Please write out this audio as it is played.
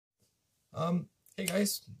Hey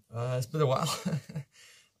guys, it's been a while.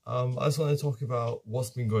 I just want to talk about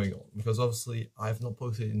what's been going on because obviously I've not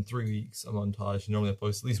posted in 3 weeks a montage. Normally I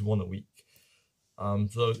post at least one a week.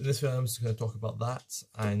 So in this video I'm just going to talk about that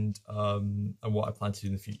and what I plan to do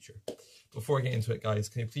in the future. Before I get into it, guys,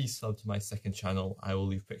 can you please sub to my second channel? I will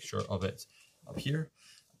leave a picture of it up here,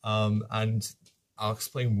 and I'll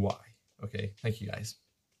explain why. Okay, thank you guys.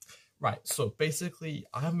 Right, so basically,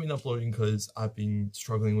 I haven't been uploading because I've been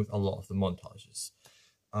struggling with a lot of the montages.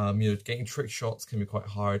 Getting trick shots can be quite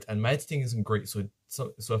hard, and my editing isn't great, so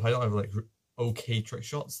if I don't have like okay trick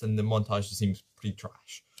shots, then the montage just seems pretty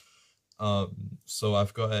trash. So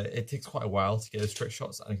it takes quite a while to get those trick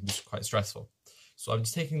shots, and it can be quite stressful. So I'm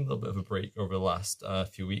just taking a little bit of a break over the last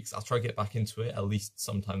few weeks. I'll try to get back into it at least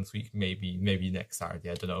sometime this week, maybe next Saturday,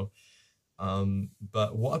 I don't know.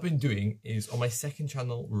 But what I've been doing is on my second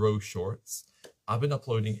channel, Rose Shorts, I've been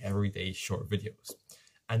uploading everyday short videos,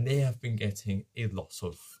 and they have been getting a lot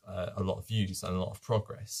of views and a lot of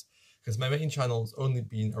progress. Because my main channel's only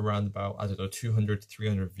been around about, I don't know, 200 to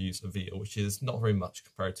 300 views a video, which is not very much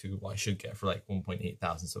compared to what I should get for like 1.8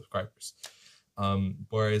 thousand subscribers.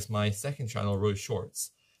 Whereas my second channel, Rose Shorts,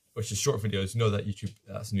 which is short videos, you know that YouTube,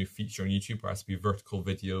 that's a new feature on YouTube where it has to be vertical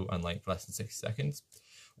video and like less than 60 seconds.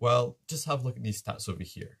 Well, just have a look at these stats over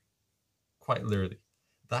here. Quite literally,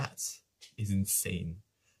 that is insane.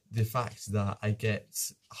 The fact that I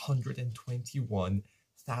get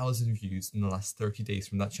 121,000 views in the last 30 days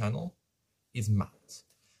from that channel is mad.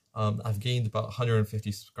 I've gained about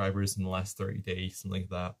 150 subscribers in the last 30 days, something like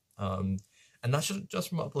that. And that's just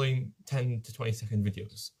from uploading 10 to 20 second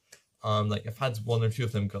videos. Like I've had one or two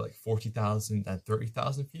of them go like 40,000 and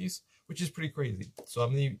 30,000 views, which is pretty crazy. So I'm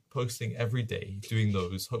going to be posting every day, doing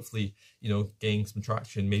those, hopefully, getting some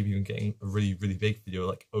traction, maybe even getting a really, really big video,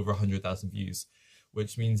 like over 100,000 views,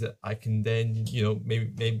 which means that I can then,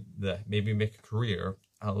 maybe make a career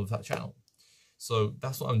out of that channel. So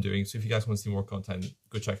that's what I'm doing. So if you guys want to see more content,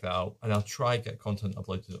 go check that out. And I'll try to get content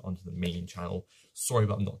uploaded onto the main channel. Sorry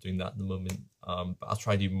about not doing that at the moment, but I'll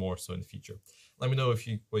try to do more so in the future. Let me know what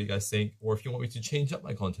you guys think, or if you want me to change up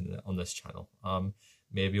my content on this channel.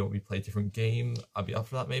 Maybe you want me to play a different game. I'll be up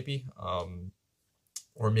for that maybe.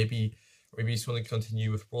 Or maybe you just want to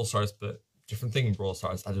continue with Brawl Stars, but different thing in Brawl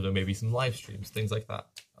Stars. I don't know, maybe some live streams, things like that.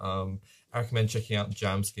 I recommend checking out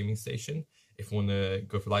Jam's Gaming Station if you want to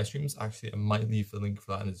go for live streams. Actually, I might leave the link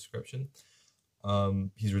for that in the description.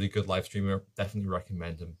 He's a really good live streamer. Definitely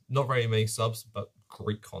recommend him. Not very many subs, but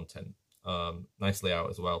great content. Nice layout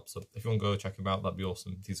as well. So if you want to go check him out, that'd be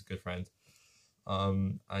awesome. He's a good friend.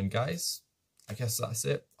 And guys, I guess that's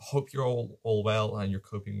it. Hope you're all well and you're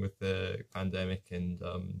coping with the pandemic and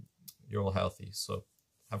you're all healthy. So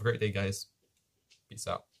have a great day, guys. Peace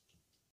out.